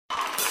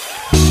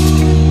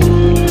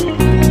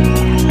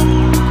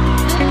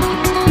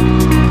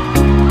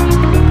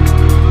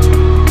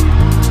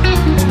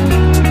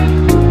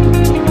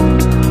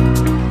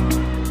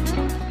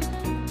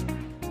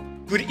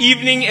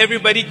evening,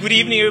 everybody. Good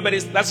evening, everybody.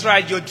 That's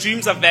right. Your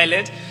dreams are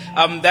valid.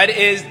 That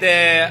is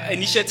the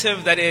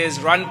initiative that is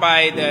run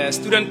by the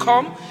Student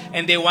Com,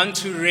 and they want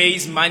to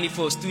raise money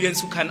for students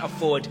who can't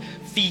afford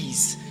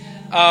fees.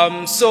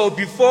 So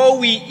before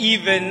we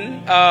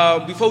even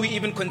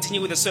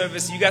continue with the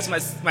service, you guys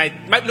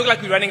might look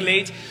like we're running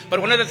late, but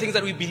one of the things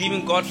that we believe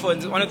in God for,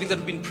 and one of the things that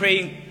we've been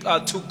praying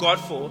to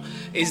God for,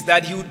 is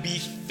that He would be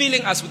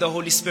filling us with the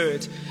Holy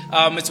Spirit.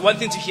 It's one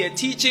thing to hear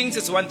teachings,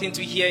 it's one thing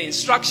to hear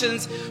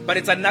instructions, but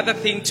it's another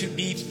thing to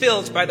be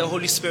filled by the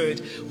Holy Spirit,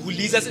 who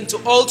leads us into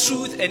all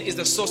truth and is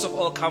the source of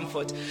all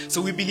comfort. So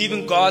we believe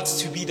in God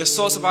to be the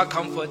source of our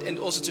comfort and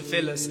also to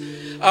fill us.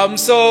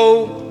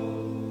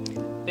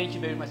 Thank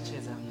you very much,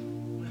 Cheza.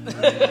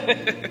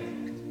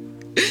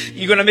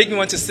 You're going to make me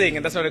want to sing,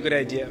 and that's not a good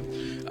idea.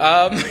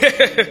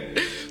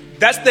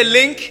 That's the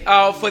link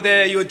for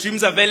the Your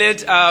Dreams Are Valid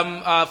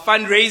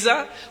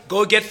fundraiser.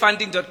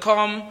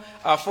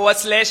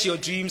 GoGetFunding.com/Your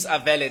Dreams Are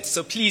Valid.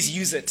 So please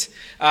use it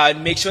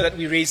and make sure that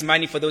we raise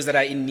money for those that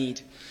are in need.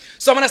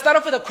 So I'm going to start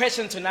off with a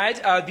question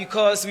tonight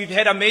because we've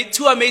had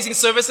two amazing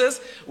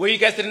services where you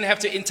guys didn't have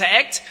to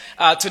interact.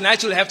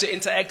 Tonight you'll have to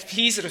interact.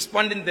 Please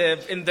respond in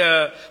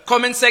the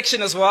comment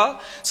section as well.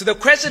 So the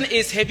question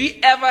is, have you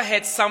ever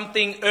had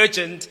something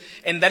urgent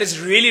and that is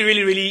really,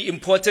 really, really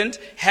important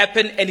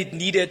happen and it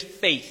needed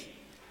faith?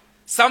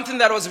 Something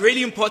that was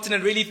really important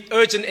and really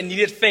urgent and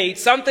needed faith.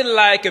 Something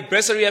like a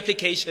bursary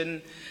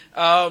application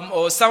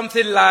or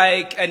something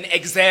like an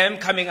exam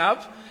coming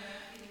up.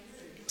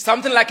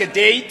 Something like a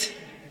date.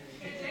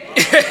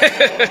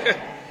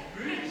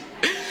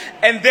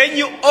 And then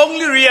you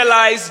only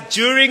realize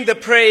during the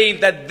praying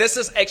that this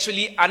is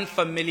actually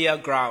unfamiliar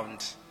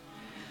ground.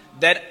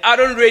 That I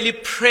don't really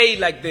pray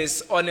like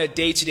this on a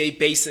day-to-day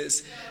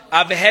basis.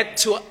 I've had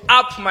to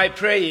up my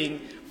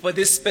praying for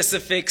this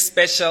specific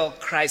special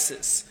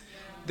crisis.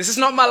 This is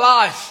not my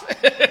life,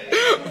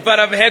 but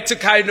I've had to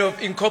kind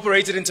of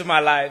incorporate it into my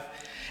life.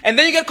 And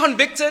then you get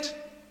convicted.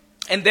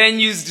 And then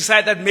you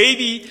decide that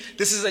maybe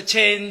this is a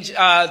change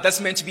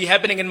that's meant to be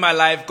happening in my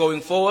life going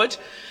forward.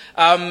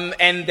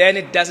 And then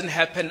it doesn't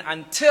happen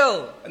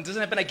until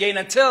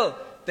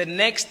the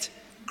next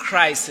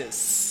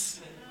crisis.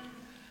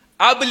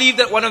 I believe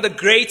that one of the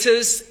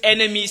greatest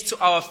enemies to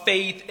our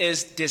faith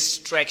is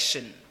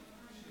distraction.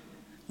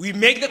 We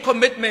make the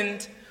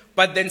commitment,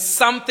 but then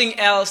something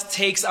else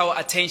takes our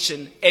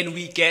attention and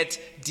we get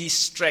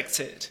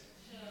distracted.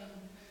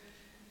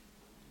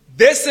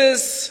 This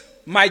is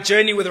my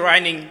journey with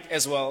running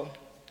as well.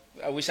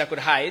 I wish I could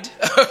hide.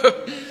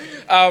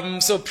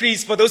 So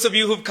please, for those of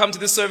you who've come to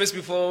this service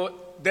before,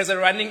 there's a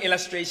running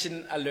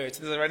illustration alert.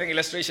 There's a running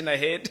illustration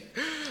ahead.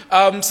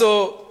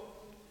 So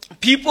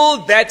people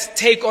that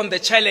take on the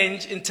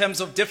challenge in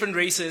terms of different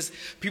races,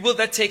 people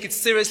that take it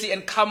seriously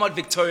and come out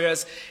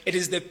victorious, it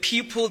is the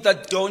people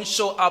that don't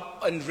show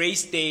up on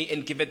race day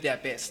and give it their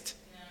best.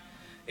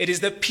 It is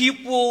the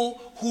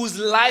people whose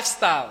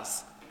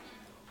lifestyles,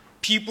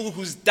 people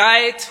whose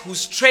diet,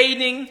 whose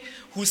training,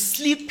 whose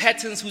sleep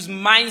patterns, whose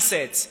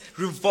mindsets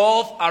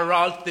revolve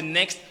around the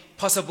next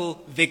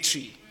possible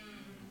victory.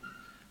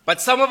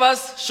 But some of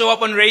us show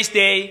up on race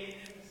day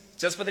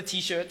just for the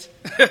t-shirt.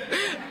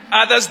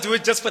 Others do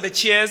it just for the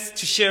cheers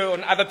to share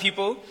on other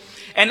people.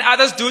 And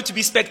others do it to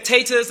be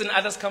spectators, and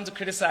others come to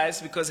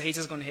criticize because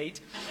haters gonna hate.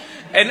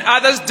 And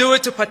others do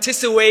it to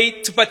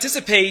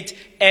participate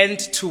and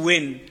to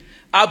win.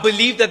 I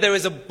believe that there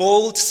is a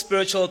bold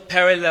spiritual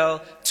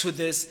parallel to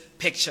this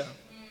picture.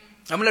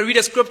 I'm going to read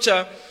a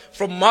scripture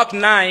from Mark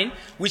 9,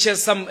 which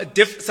has a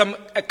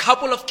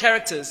couple of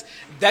characters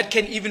that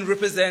can even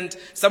represent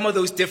some of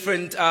those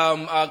different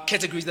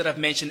categories that I've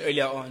mentioned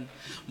earlier on.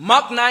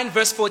 Mark 9,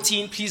 verse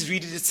 14, please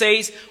read it. It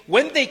says,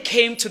 when they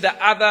came to the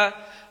other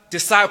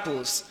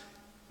disciples,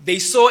 they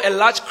saw a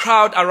large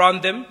crowd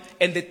around them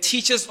and the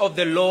teachers of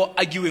the law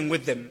arguing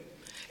with them.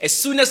 As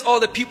soon as all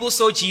the people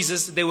saw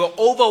Jesus, they were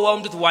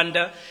overwhelmed with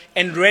wonder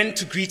and ran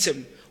to greet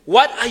him.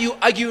 What are you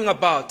arguing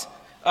about?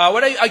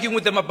 What are you arguing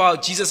with them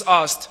about? Jesus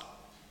asked.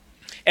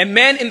 A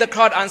man in the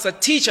crowd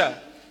answered, Teacher,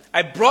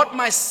 I brought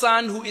my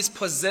son who is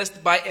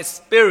possessed by a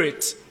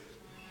spirit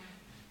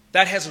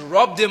that has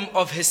robbed him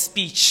of his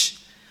speech.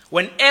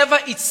 Whenever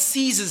it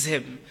seizes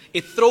him,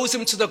 it throws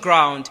him to the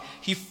ground.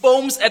 He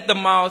foams at the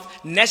mouth,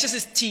 gnashes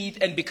his teeth,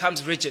 and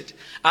becomes rigid.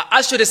 I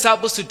asked your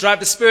disciples to drive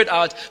the spirit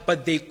out,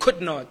 but they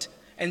could not.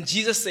 And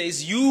Jesus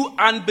says, you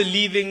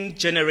unbelieving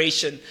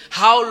generation,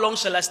 how long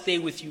shall I stay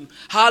with you?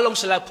 How long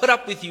shall I put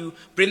up with you?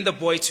 Bring the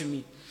boy to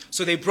me.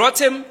 So they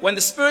brought him. When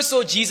the spirit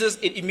saw Jesus,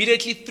 it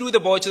immediately threw the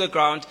boy to the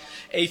ground.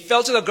 He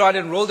fell to the ground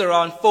and rolled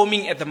around,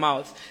 foaming at the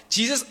mouth.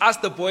 Jesus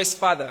asked the boy's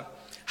father,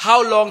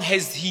 how long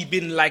has he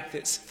been like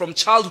this? From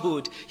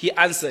childhood, he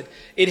answered.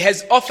 It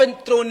has often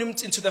thrown him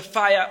into the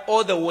fire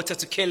or the water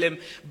to kill him.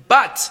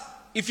 But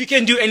if you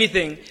can do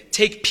anything,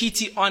 take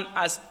pity on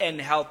us and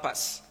help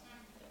us.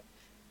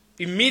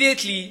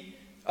 Immediately,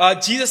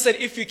 Jesus said,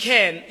 if you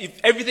can, if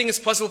everything is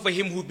possible for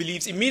him who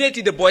believes.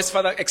 Immediately the boy's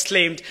father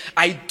exclaimed,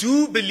 I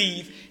do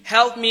believe,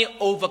 help me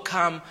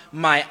overcome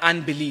my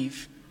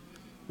unbelief.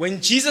 When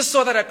Jesus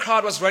saw that a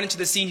crowd was running to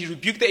the scene, he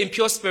rebuked the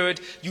impure spirit.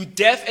 "You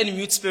deaf and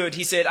mute spirit,"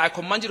 he said, "I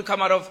command you to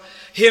come out of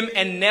him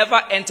and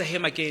never enter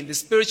him again." The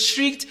spirit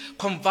shrieked,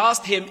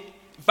 convulsed him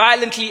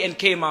violently, and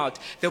came out.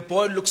 The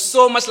boy looked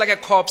so much like a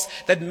corpse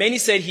that many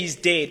said he's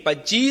dead.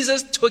 But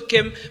Jesus took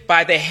him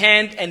by the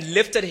hand and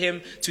lifted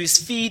him to his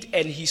feet,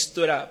 and he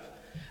stood up.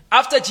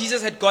 After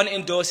Jesus had gone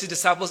indoors, his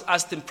disciples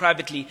asked him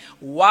privately,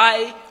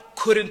 "Why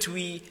couldn't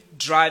we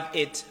drive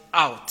it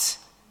out?"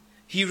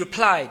 He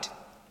replied,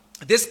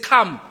 This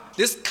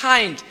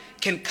kind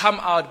can come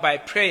out by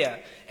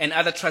prayer." And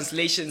other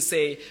translations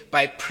say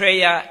by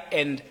prayer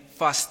and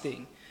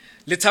fasting.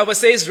 Letaba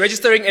says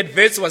registering at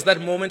Wits was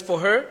that moment for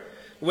her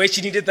where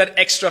she needed that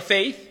extra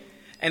faith.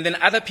 And then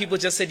other people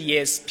just said,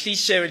 "Yes, please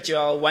share it,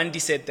 y'all." Wendy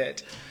said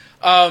that.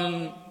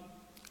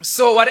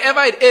 So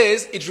whatever it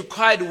is, it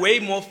required way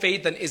more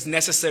faith than is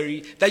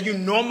necessary, that you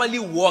normally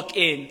walk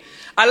in.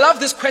 I love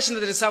this question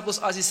that the disciples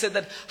asked. He said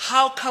that,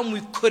 how come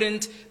we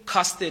couldn't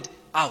cast it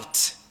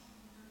out?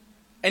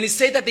 And he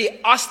said that they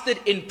asked it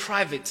in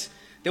private.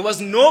 There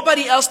was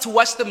nobody else to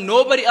watch them,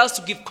 nobody else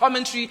to give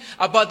commentary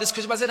about this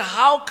question. But I said,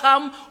 how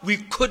come we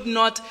could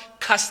not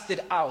cast it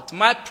out?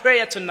 My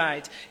prayer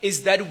tonight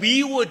is that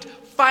we would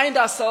find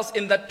ourselves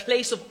in that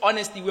place of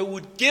honesty where we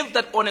would give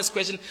that honest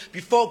question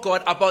before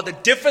God about the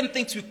different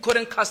things we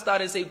couldn't cast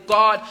out and say,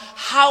 "God,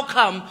 how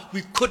come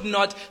we could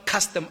not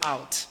cast them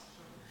out?"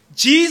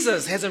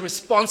 Jesus has a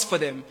response for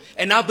them,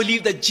 and I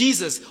believe that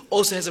Jesus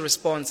also has a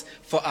response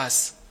for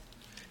us.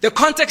 The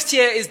context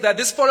here is that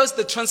this follows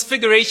the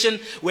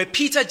transfiguration where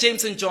Peter,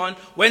 James, and John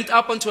went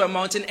up onto a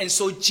mountain and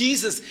saw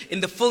Jesus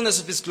in the fullness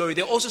of his glory.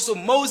 They also saw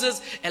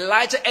Moses,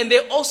 Elijah, and they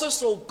also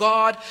saw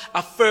God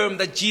affirm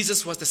that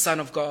Jesus was the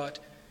Son of God.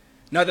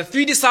 Now the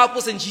 3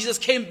 disciples and Jesus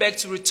came back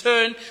to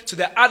return to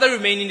the other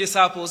remaining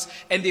disciples,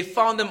 and they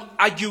found them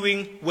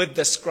arguing with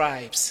the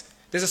scribes.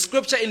 There's a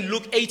scripture in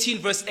Luke 18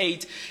 verse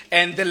 8,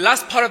 and the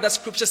last part of that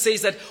scripture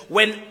says that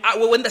when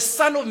the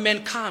Son of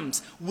Man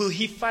comes, will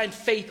he find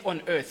faith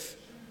on earth?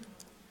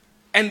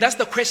 And that's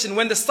the question.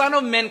 When the Son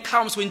of Man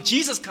comes, when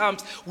Jesus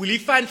comes, will he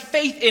find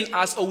faith in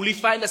us, or will he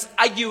find us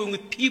arguing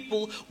with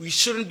people we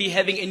shouldn't be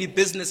having any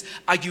business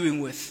arguing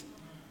with?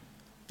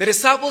 The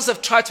disciples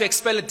have tried to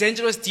expel a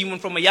dangerous demon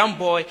from a young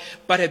boy,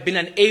 but have been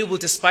unable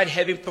despite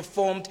having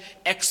performed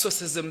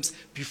exorcisms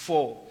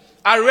before.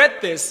 I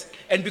read this,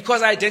 and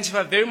because I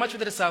identify very much with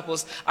the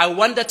disciples, I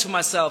wondered to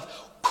myself,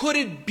 could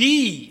it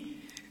be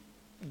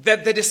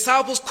that the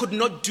disciples could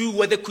not do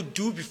what they could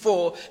do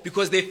before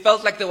because they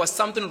felt like there was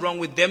something wrong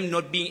with them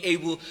not being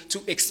able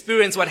to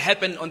experience what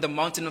happened on the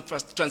mountain of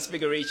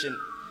transfiguration?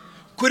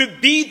 Could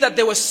it be that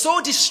they were so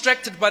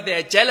distracted by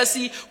their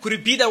jealousy? Could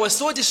it be that they were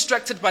so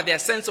distracted by their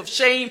sense of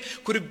shame?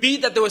 Could it be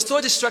that they were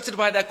so distracted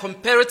by their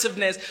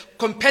competitiveness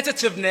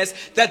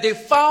that they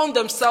found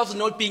themselves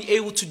not being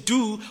able to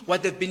do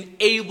what they've been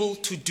able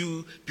to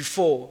do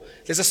before?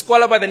 There's a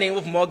scholar by the name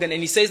of Morgan,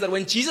 and he says that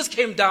when Jesus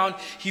came down,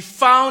 he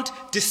found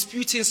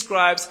disputing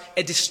scribes,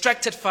 a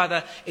distracted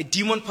father, a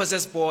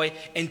demon-possessed boy,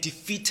 and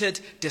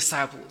defeated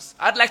disciples.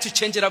 I'd like to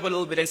change it up a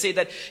little bit and say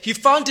that he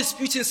found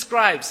disputing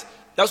scribes.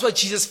 That's what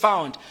Jesus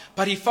found.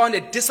 But he found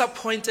a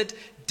disappointed,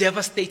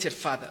 devastated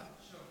father.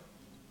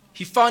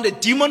 He found a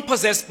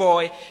demon-possessed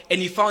boy, and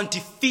he found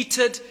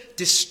defeated,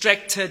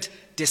 distracted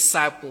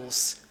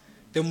disciples.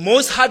 The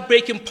most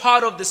heartbreaking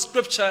part of the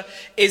scripture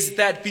is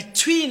that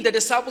between the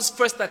disciples'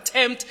 first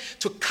attempt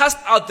to cast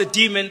out the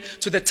demon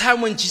to the time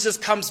when Jesus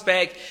comes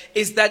back,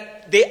 is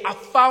that they are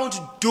found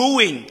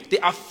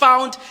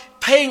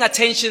paying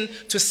attention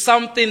to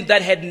something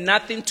that had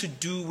nothing to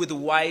do with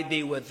why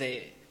they were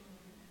there.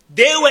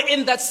 They were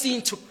in that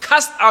scene to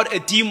cast out a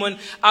demon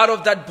out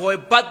of that boy,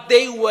 but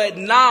they were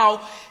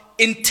now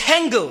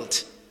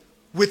entangled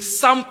with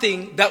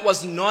something that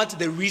was not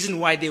the reason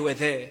why they were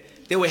there.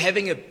 They were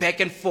having a back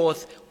and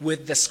forth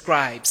with the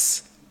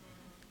scribes.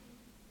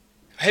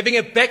 Having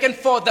a back and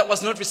forth that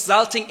was not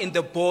resulting in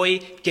the boy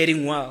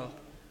getting well.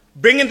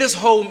 Bringing this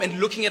home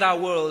and looking at our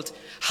world,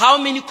 how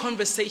many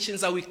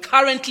conversations are we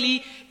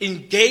currently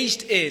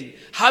engaged in?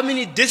 How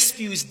many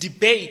disputes,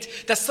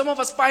 debate that some of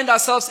us find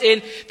ourselves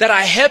in that are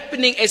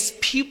happening as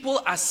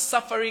people are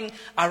suffering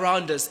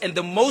around us and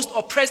the most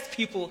oppressed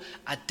people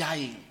are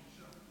dying?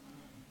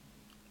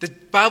 The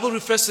Bible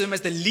refers to them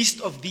as the least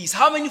of these.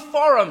 How many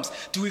forums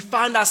do we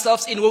find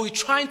ourselves in where we're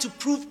trying to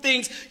prove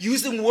things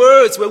using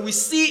words, where we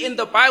see in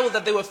the Bible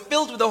that they were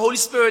filled with the Holy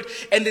Spirit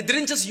and they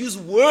didn't just use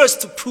words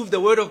to prove the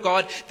Word of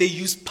God, they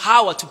used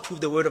power to prove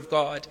the Word of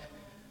God.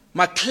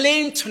 My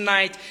claim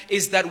tonight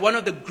is that one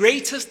of the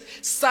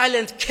greatest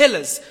silent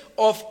killers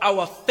of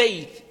our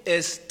faith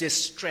is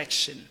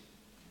distraction.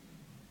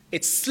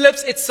 It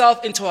slips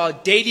itself into our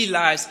daily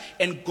lives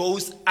and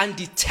goes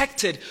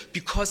undetected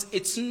because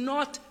it's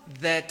not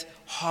that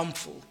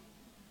harmful.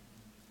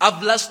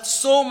 I've lost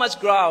so much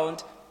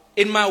ground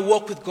in my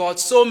walk with God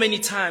so many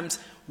times,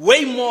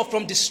 way more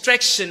from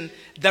distraction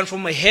than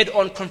from a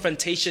head-on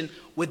confrontation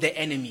with the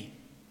enemy.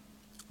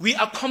 We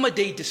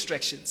accommodate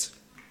distractions.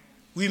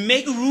 We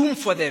make room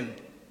for them.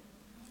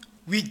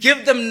 We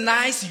give them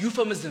nice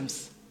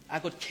euphemisms. I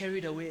got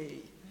carried away.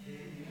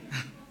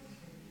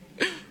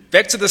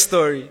 Back to the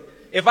story.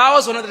 If I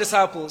was one of the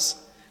disciples,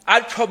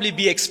 I'd probably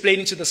be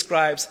explaining to the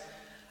scribes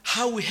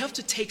how we have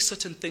to take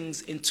certain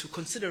things into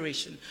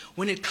consideration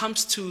when it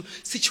comes to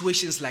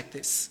situations like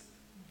this.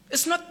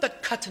 It's not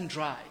that cut and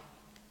dry.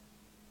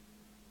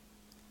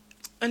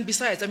 And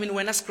besides,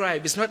 when a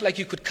scribe, it's not like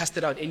you could cast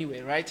it out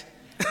anyway, right?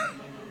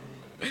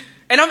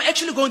 And I'm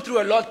actually going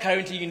through a lot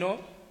currently,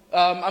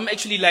 I'm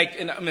actually I'm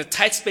in a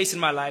tight space in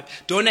my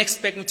life. Don't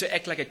expect me to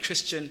act like a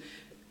Christian.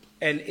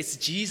 And it's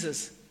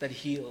Jesus that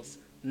heals,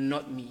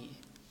 not me.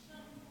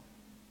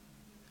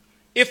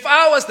 If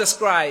I was the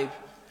scribe,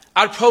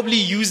 I'll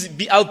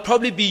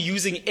probably be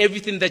using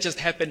everything that just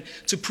happened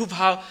to prove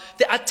how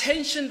the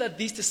attention that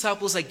these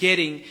disciples are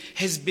getting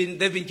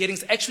they've been getting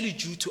is actually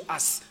due to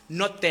us,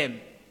 not them.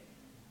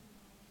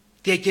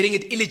 They're getting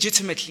it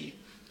illegitimately.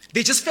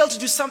 They just failed to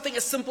do something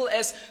as simple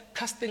as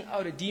casting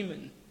out a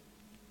demon.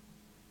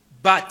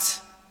 But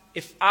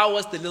if I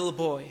was the little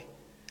boy,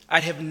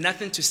 I'd have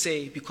nothing to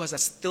say because I'd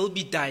still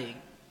be dying,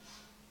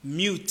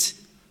 mute,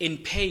 in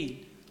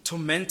pain,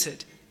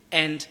 tormented,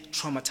 and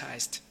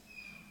traumatized.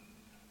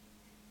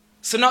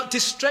 So now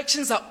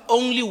distractions are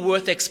only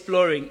worth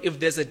exploring if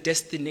there's a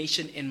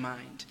destination in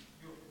mind.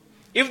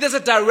 If there's a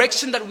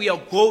direction that we are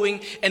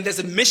going and there's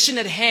a mission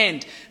at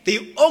hand,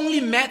 they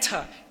only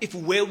matter if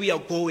where we are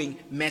going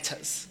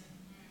matters.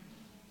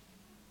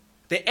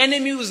 The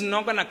enemy is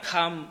not going to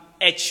come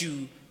at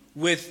you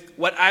with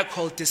what I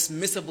call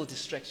dismissible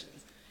distractions.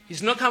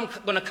 He's not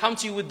going to come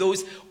to you with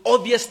those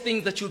obvious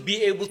things that you'll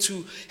be able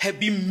to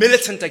be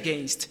militant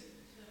against.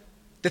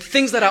 The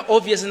things that are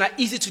obvious and are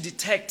easy to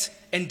detect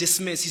and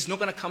dismiss, he's not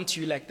going to come to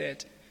you like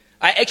that.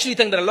 I actually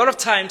think that a lot of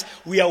times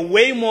we are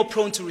way more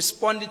prone to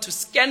responding to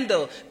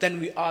scandal than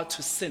we are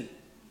to sin.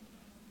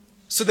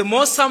 So the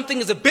more something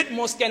is a bit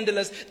more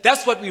scandalous,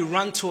 that's what we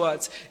run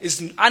towards,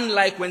 is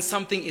unlike when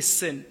something is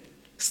sin.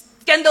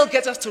 Scandal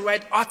gets us to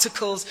write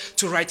articles,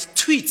 to write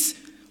tweets.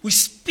 We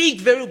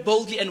speak very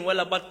boldly and well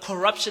about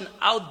corruption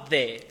out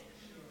there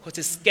because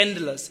it's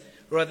scandalous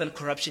rather than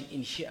corruption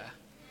in here.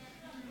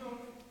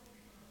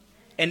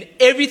 And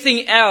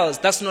everything else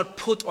that's not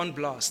put on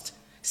blast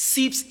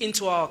seeps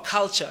into our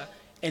culture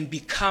and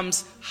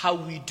becomes how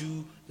we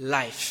do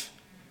life.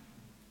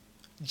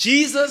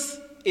 Jesus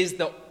is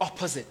the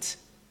opposite.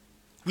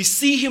 We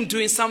see him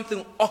doing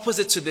something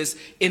opposite to this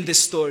in this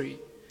story.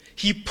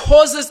 He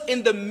pauses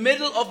in the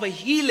middle of a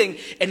healing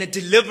and a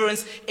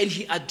deliverance, and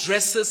he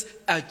addresses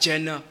a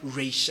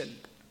generation.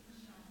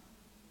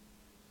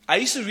 I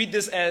used to read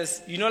this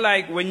as,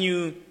 when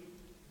you,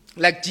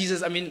 like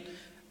Jesus,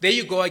 there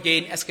you go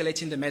again,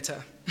 escalating the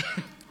matter.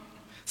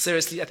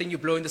 Seriously, I think you're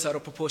blowing this out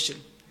of proportion.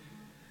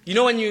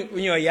 When you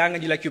were young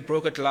and you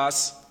broke a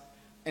glass,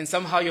 and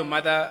somehow your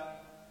mother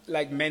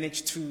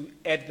managed to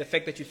add the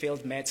fact that you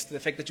failed maths to the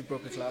fact that you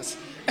broke a glass.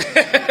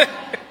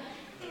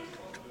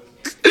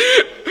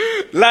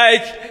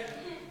 Maths.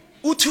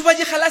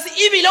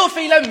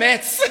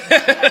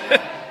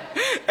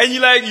 And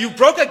you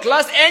broke a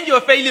glass and you're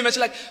failing maths.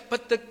 You're like,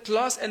 but the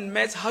glass and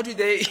maths, how do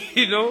they,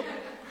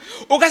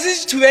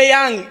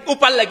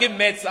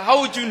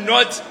 how would you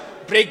not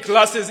break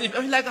glasses?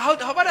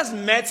 What does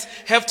maths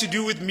have to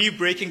do with me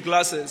breaking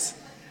glasses?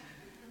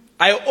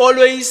 I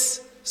always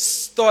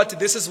thought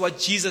this is what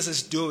Jesus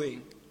is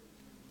doing.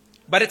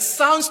 But it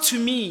sounds to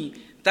me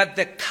that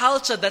the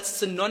culture that's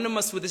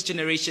synonymous with this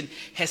generation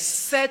has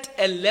set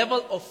a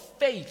level of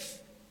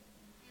faith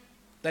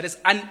that is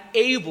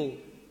unable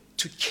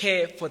to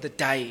care for the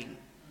dying.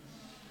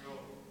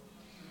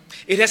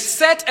 It has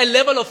set a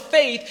level of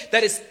faith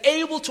that is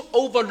able to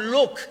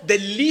overlook the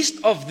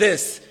least of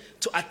this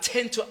to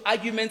attend to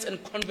arguments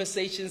and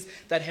conversations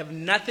that have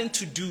nothing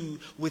to do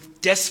with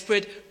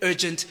desperate,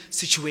 urgent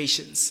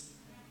situations.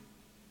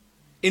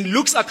 In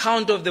Luke's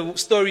account of the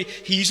story,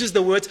 he uses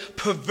the words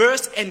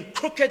perverse and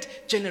crooked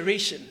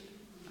generation.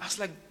 I was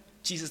like,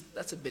 Jesus,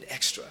 that's a bit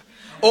extra.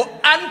 Or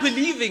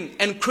unbelieving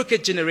and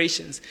crooked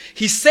generations.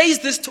 He says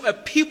this to a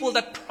people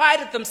that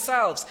prided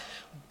themselves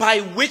by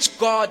which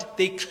God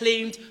they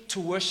claimed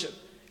to worship,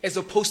 as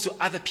opposed to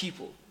other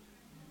people.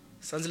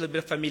 Sounds a little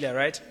bit familiar,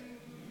 right?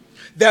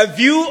 Their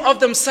view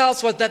of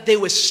themselves was that they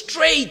were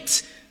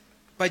straight.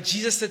 But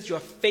Jesus said, you are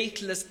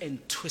faithless and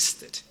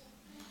twisted.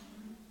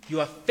 You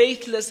are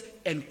faithless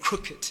and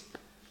crooked.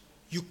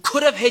 You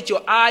could have had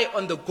your eye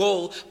on the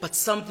goal, but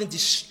something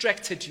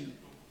distracted you.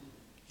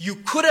 You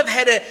could have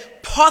had a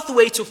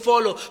pathway to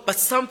follow, but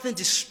something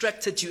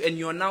distracted you, and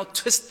you are now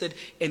twisted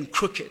and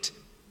crooked.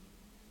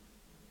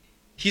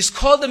 He's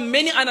called them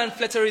many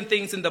unflattering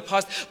things in the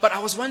past, but I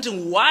was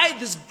wondering why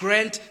this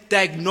grand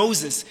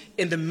diagnosis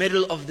in the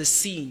middle of the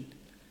scene.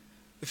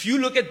 If you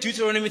look at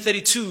Deuteronomy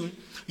 32,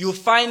 you'll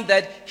find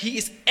that he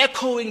is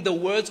echoing the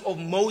words of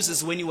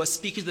Moses when he was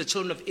speaking to the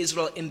children of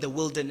Israel in the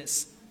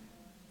wilderness.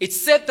 It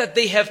said that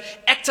they have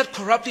acted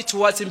corruptly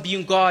towards him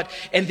being God,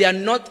 and they are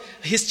not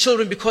his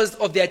children because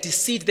of their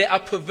deceit. They are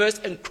perverse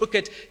and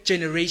crooked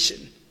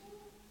generation.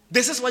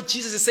 This is what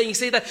Jesus is saying. He's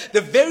saying that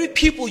the very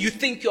people you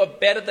think you're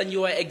better than,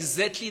 you are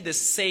exactly the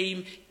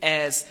same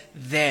as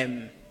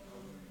them.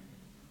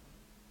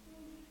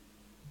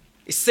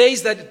 It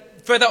says that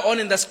further on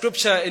in the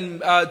scripture in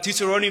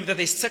Deuteronomy that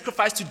they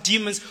sacrifice to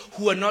demons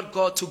who are not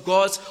God, to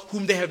gods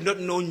whom they have not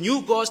known,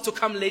 new gods to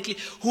come lately,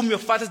 whom your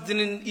fathers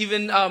didn't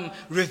even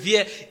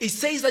revere. It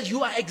says that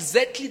you are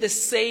exactly the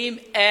same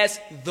as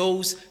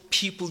those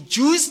people.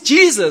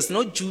 Jesus,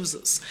 not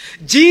Jesus.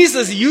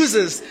 Jesus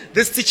uses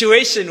this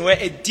situation where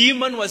a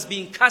demon was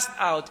being cast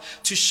out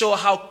to show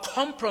how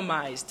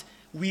compromised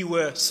they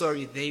were.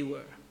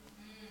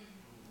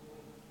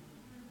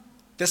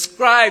 The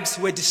scribes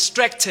were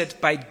distracted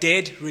by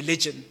dead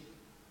religion.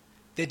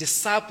 The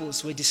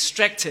disciples were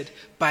distracted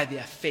by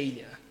their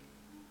failure.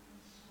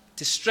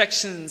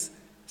 Distractions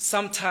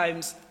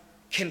sometimes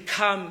can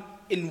come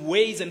in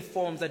ways and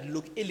forms that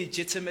look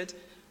illegitimate,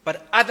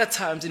 but other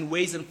times in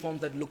ways and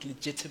forms that look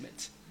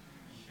legitimate.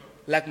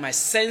 Like my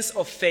sense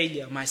of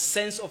failure, my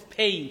sense of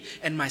pain,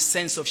 and my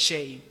sense of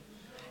shame.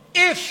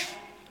 If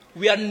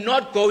we are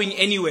not going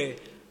anywhere,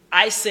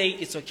 I say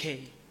it's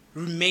okay.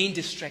 Remain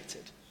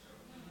distracted.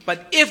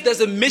 But if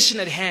there's a mission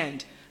at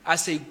hand, I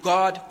say,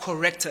 God,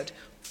 correct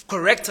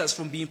us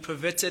from being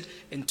perverted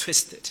and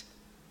twisted.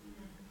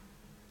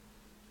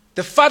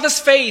 The father's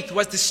faith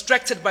was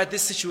distracted by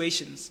these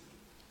situations.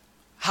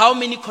 How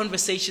many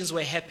conversations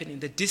were happening,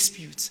 the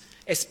disputes,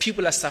 as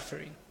people are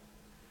suffering?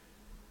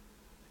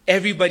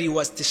 Everybody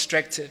was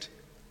distracted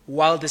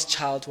while this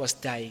child was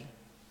dying.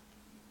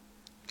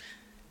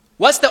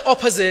 What's the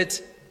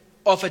opposite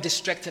of a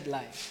distracted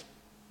life?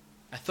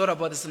 I thought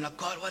about this. I'm like,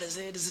 God, what is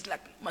it? Is it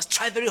like, must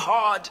try very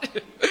hard?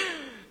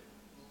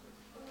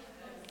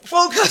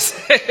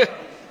 Focus.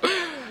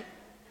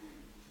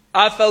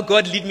 I felt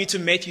God lead me to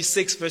Matthew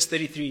 6, verse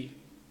 33,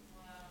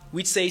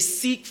 which says,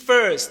 seek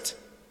first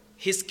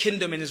his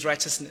kingdom and his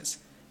righteousness,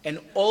 and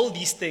all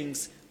these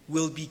things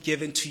will be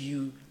given to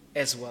you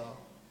as well.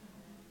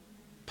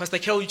 Pastor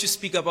Carol used to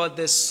speak about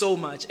this so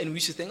much, and we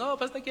used to think, oh,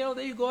 Pastor Carol,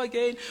 there you go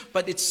again.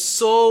 But it's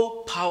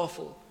so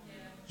powerful.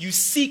 Yeah. You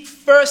seek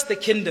first the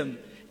kingdom,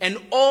 and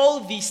all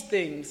these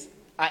things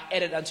are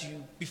added unto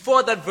you.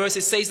 Before that verse,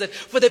 it says that,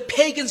 for the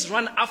pagans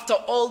run after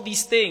all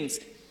these things.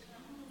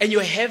 And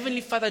your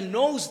heavenly Father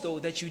knows, though,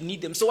 that you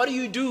need them. So what do?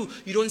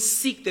 You don't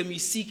seek them. You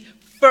seek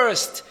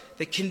first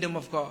the kingdom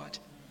of God.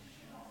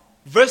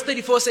 Verse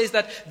 34 says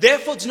that,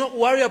 therefore do not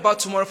worry about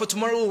tomorrow, for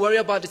tomorrow will worry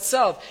about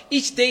itself.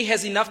 Each day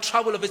has enough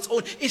trouble of its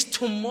own. Is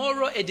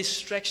tomorrow a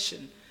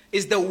distraction?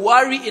 Is the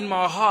worry in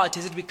my heart,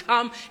 has it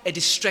become a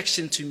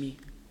distraction to me?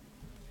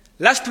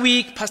 Last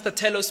week, Pastor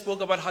Tello spoke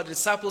about how the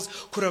disciples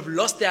could have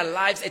lost their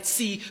lives at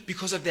sea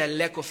because of their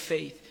lack of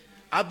faith.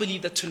 I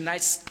believe that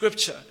tonight's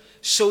scripture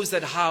shows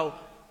that how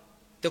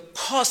the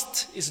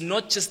cost is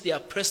not just their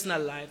personal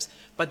lives,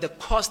 but the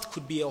cost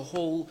could be a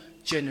whole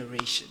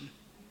generation.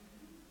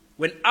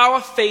 When our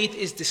faith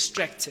is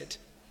distracted,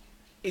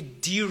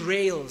 it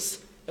derails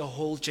a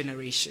whole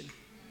generation.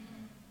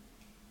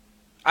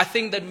 I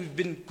think that we've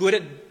been good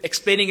at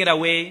explaining it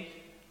away,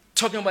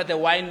 talking about the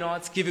why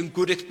nots, giving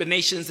good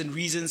explanations and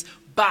reasons,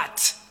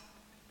 but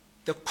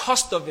the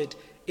cost of it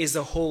is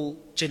a whole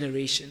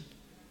generation.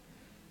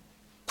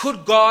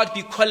 Could God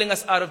be calling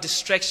us out of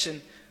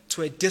distraction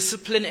to a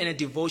discipline and a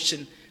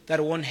devotion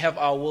that won't have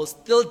our world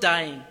still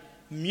dying,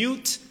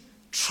 mute,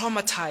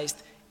 traumatized,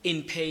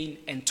 in pain,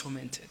 and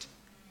tormented?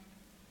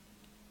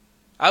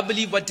 I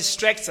believe what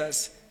distracts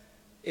us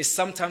is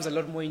sometimes a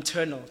lot more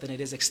internal than it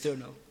is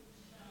external.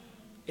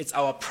 It's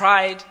our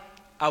pride,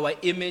 our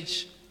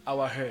image,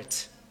 our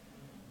hurt.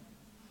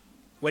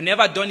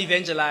 Whenever I don't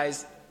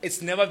evangelize,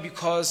 it's never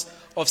because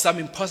of some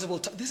impossible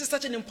task. This is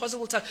such an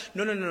impossible task.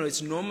 No.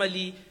 It's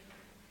normally,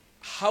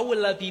 how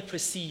will I be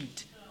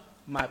perceived?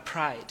 My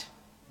pride.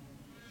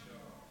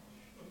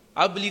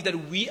 I believe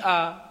that we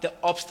are the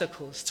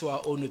obstacles to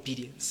our own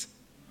obedience.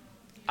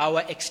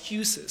 Our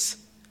excuses.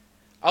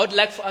 I would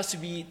like for us to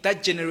be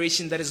that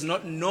generation that is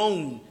not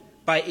known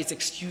by its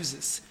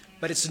excuses,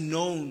 but it's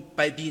known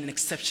by being an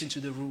exception to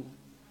the rule.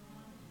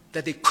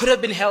 That they could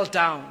have been held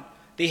down.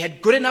 They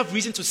had good enough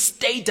reason to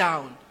stay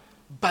down,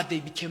 but they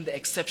became the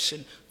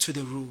exception to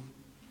the rule.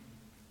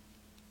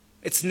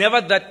 It's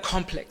never that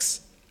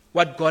complex,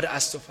 what God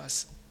asks of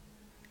us.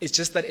 It's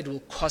just that it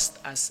will cost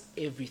us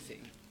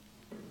everything.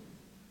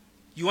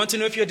 You want to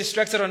know if you're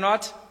distracted or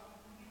not?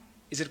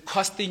 Is it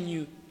costing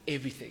you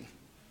everything?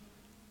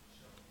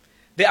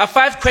 There are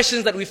 5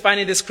 questions that we find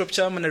in this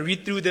scripture. I'm going to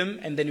read through them,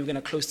 and then we're going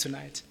to close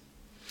tonight.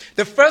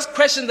 The first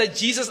question that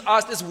Jesus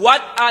asked is,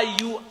 what are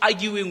you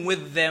arguing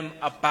with them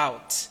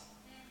about?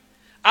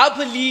 I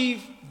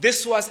believe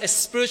this was a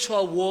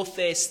spiritual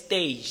warfare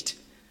staged.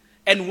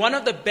 And one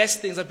of the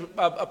best things,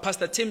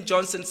 Pastor Tim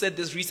Johnson said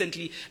this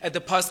recently at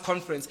the past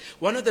conference,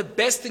 one of the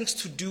best things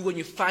to do when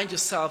you find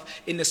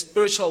yourself in a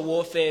spiritual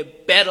warfare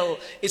battle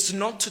is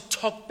not to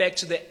talk back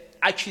to the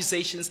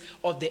accusations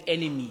of the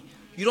enemy.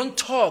 You don't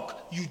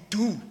talk, you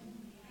do.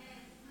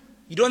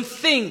 You don't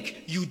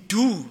think, you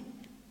do.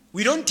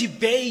 We don't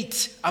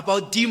debate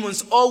about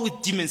demons or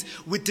with demons.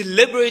 We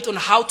deliberate on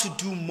how to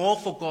do more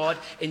for God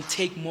and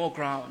take more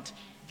ground.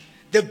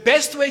 The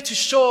best way to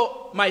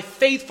show my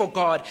faith for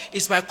God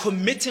is by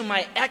committing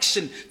my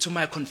action to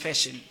my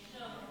confession.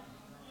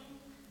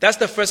 That's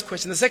the first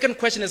question. The second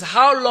question is,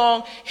 how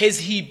long has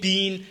he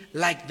been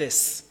like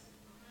this?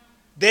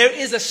 There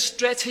is a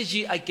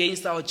strategy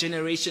against our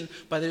generation,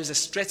 but there is a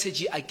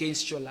strategy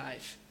against your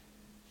life.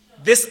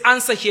 This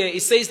answer here,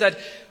 it says that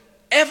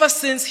ever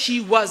since he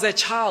was a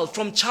child,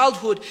 from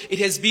childhood, it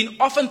has been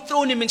often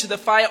thrown him into the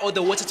fire or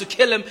the water to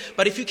kill him.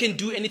 But if you can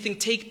do anything,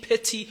 take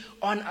pity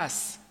on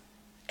us.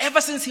 Ever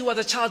since he was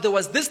a child, there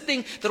was this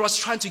thing that was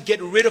trying to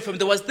get rid of him.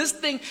 There was this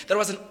thing that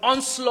was an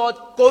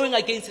onslaught going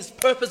against his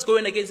purpose,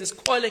 going against his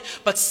calling.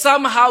 But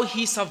somehow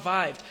he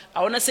survived.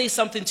 I want to say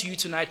something to you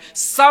tonight.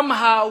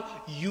 Somehow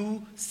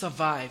you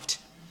survived.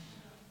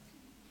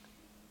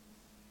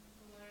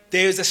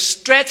 There is a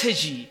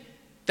strategy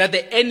that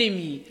the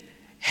enemy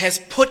has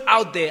put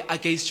out there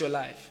against your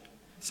life.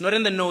 It's not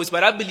in the nose,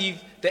 but I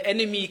believe the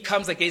enemy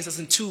comes against us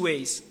in two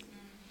ways.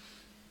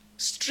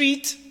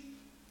 Street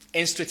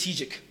and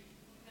strategic.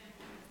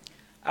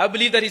 I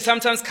believe that he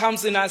sometimes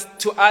comes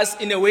to us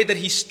in a way that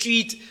he's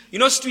street. You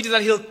know, street is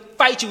that he'll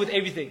fight you with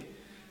everything.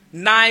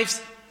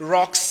 Knives,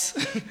 rocks,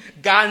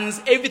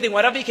 guns, everything,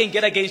 whatever he can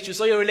get against you.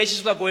 So your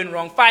relationships are going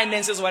wrong,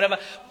 finances, whatever.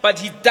 But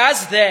he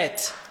does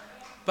that.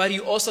 But he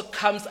also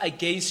comes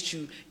against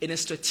you in a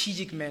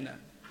strategic manner.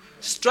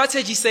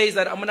 Strategy says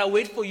that I'm going to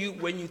wait for you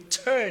when you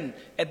turn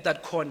at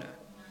that corner.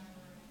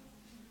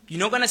 You're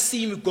not going to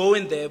see me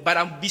going there, but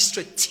I'll be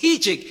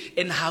strategic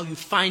in how you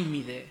find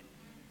me there.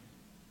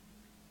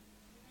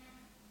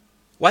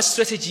 What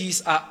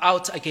strategies are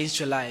out against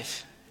your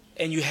life,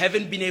 and you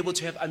haven't been able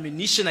to have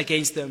ammunition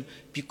against them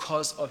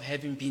because of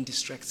having been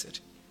distracted?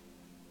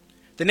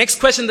 The next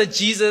question that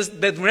Jesus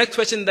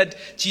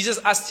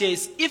asked here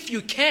is, if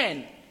you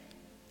can,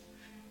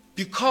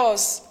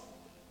 because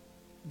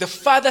the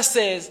Father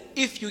says,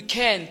 if you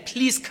can,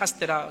 please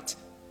cast it out.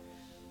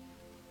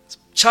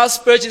 Charles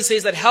Spurgeon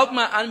says that help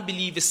my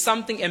unbelief is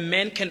something a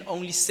man can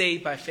only say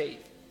by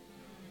faith.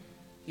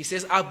 He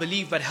says, I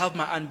believe, but help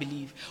my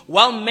unbelief.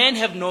 While men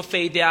have no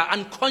faith, they are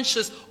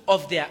unconscious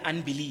of their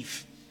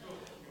unbelief.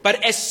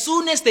 But as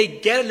soon as they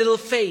get a little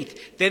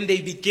faith, then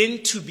they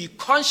begin to be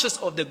conscious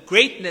of the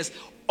greatness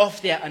of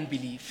their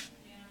unbelief.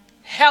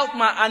 Help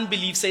my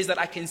unbelief says that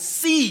I can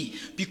see,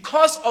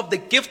 because of the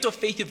gift of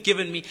faith you've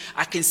given me,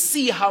 I can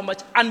see how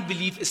much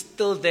unbelief is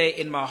still there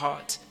in my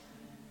heart.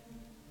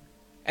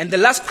 And the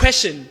last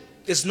question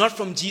is not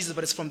from Jesus,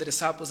 but it's from the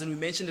disciples, and we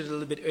mentioned it a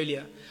little bit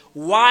earlier.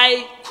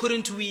 Why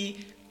couldn't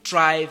we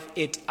drive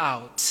it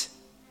out?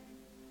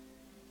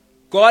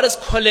 God is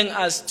calling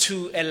us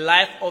to a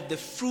life of the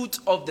fruit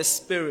of the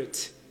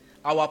Spirit.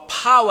 Our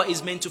power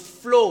is meant to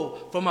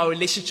flow from our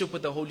relationship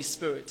with the Holy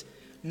Spirit,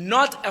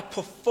 not a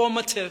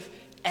performative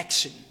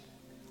action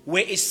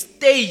where it's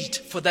staged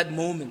for that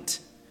moment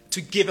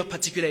to give a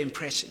particular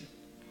impression.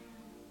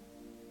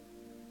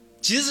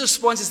 Jesus'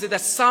 response is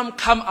that some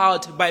come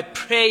out by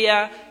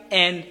prayer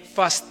and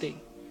fasting.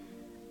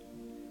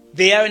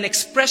 They are an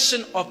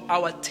expression of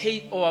our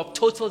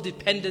total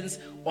dependence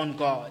on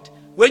God.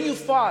 When you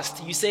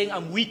fast, you're saying,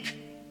 I'm weak.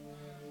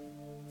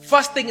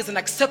 Fasting is an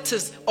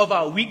acceptance of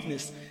our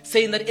weakness,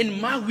 saying that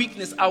in my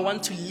weakness, I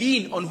want to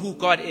lean on who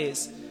God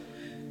is.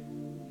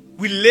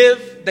 We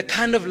live the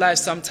kind of life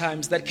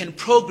sometimes that can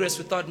progress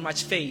without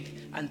much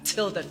faith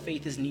until that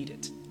faith is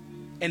needed.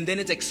 And then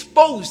it's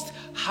exposed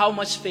how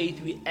much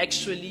faith we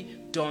actually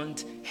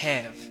don't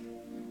have.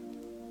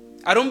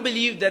 I don't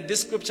believe that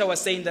this scripture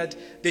was saying that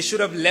they should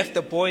have left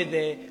the boy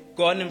there,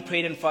 gone and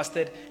prayed and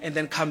fasted, and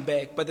then come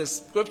back. But the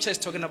scripture is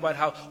talking about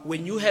how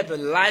when you have a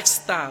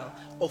lifestyle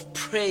of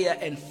prayer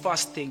and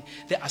fasting,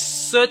 there are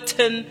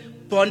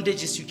certain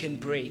bondages you can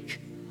break.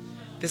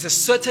 There's a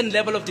certain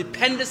level of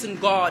dependence in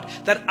God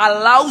that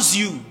allows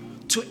you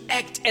to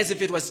act as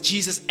if it was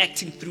Jesus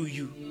acting through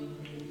you.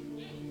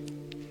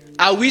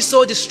 Are we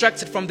so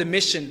distracted from the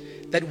mission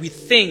that we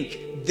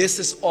think this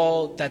is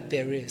all that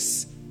there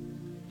is?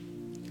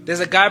 There's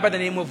a guy by the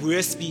name of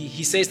Wiersbe.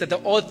 He says that the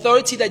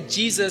authority that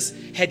Jesus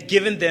had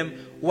given them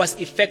was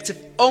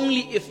effective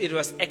only if it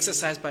was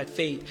exercised by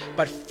faith.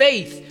 But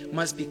faith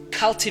must be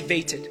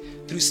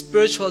cultivated through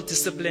spiritual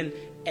discipline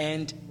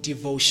and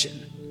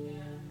devotion.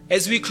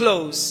 As we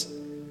close,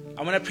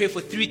 I want to pray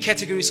for three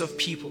categories of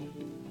people: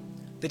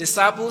 the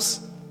disciples,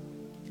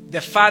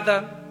 the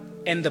father,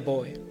 and the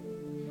boy.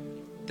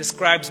 The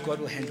scribes, God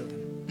will handle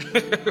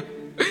them.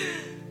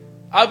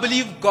 I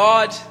believe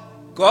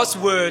God's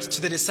word to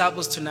the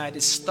disciples tonight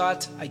is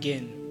start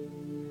again.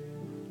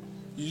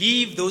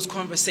 Leave those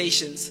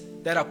conversations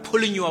that are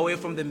pulling you away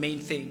from the main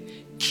thing.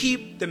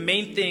 Keep the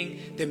main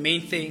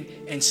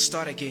thing, and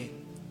start again.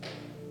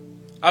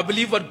 I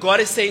believe what God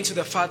is saying to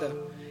the Father.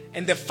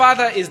 And the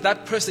Father is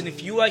that person.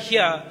 If you are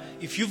here,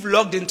 if you've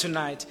logged in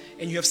tonight,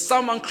 and you have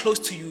someone close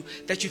to you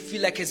that you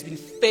feel like has been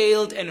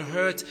failed and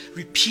hurt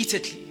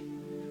repeatedly,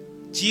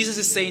 Jesus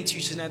is saying to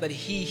you tonight that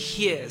He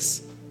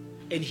hears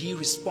and He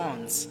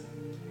responds.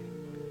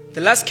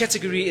 The last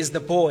category is the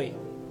boy.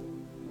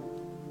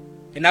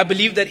 And I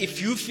believe that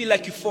if you feel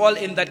like you fall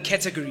in that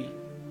category,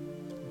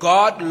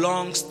 God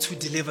longs to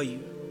deliver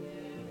you.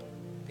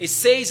 It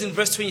says in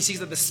verse 26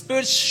 that the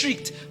spirit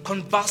shrieked,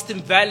 convulsed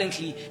him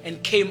violently,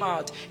 and came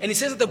out. And it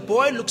says that the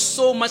boy looked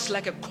so much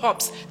like a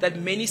corpse that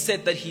many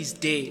said that he's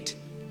dead.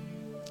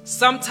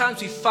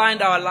 Sometimes we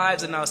find our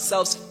lives and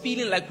ourselves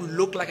feeling like we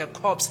look like a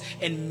corpse,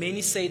 and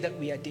many say that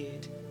we are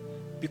dead.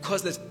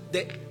 Because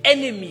the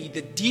enemy,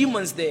 the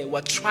demons there,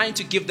 were trying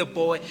to give the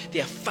boy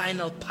their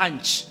final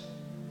punch.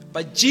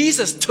 But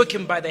Jesus took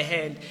him by the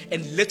hand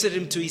and lifted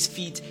him to his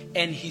feet,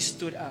 and he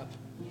stood up.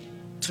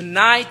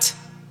 Tonight,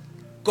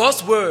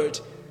 God's word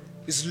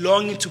is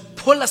longing to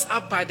pull us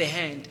up by the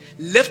hand,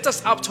 lift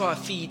us up to our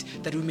feet,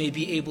 that we may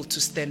be able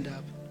to stand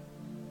up.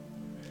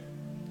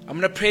 I'm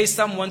going to pray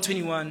Psalm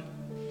 121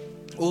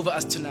 over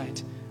us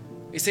tonight.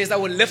 It says, I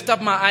will lift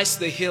up my eyes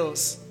to the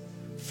hills,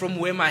 from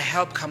where my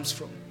help comes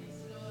from.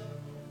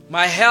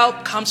 My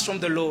help comes from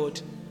the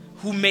Lord,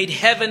 who made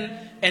heaven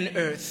and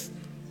earth.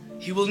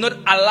 He will not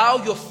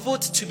allow your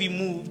foot to be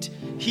moved.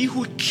 He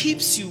who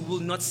keeps you will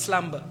not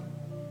slumber.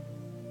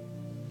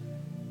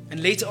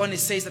 And later on it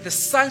says that the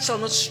sun shall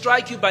not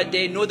strike you by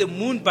day, nor the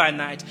moon by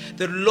night.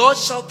 The Lord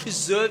shall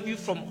preserve you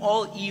from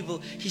all evil.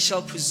 He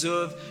shall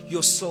preserve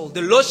your soul.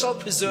 The Lord shall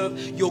preserve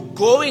your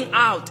going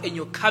out and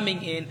your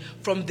coming in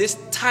from this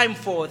time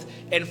forth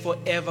and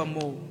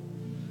forevermore.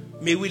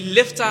 May we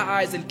lift our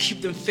eyes and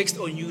keep them fixed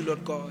on you,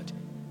 Lord God,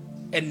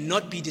 and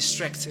not be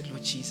distracted,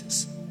 Lord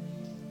Jesus.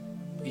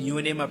 In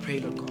your name I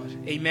pray, Lord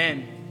God.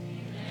 Amen.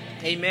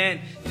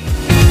 Amen. Amen.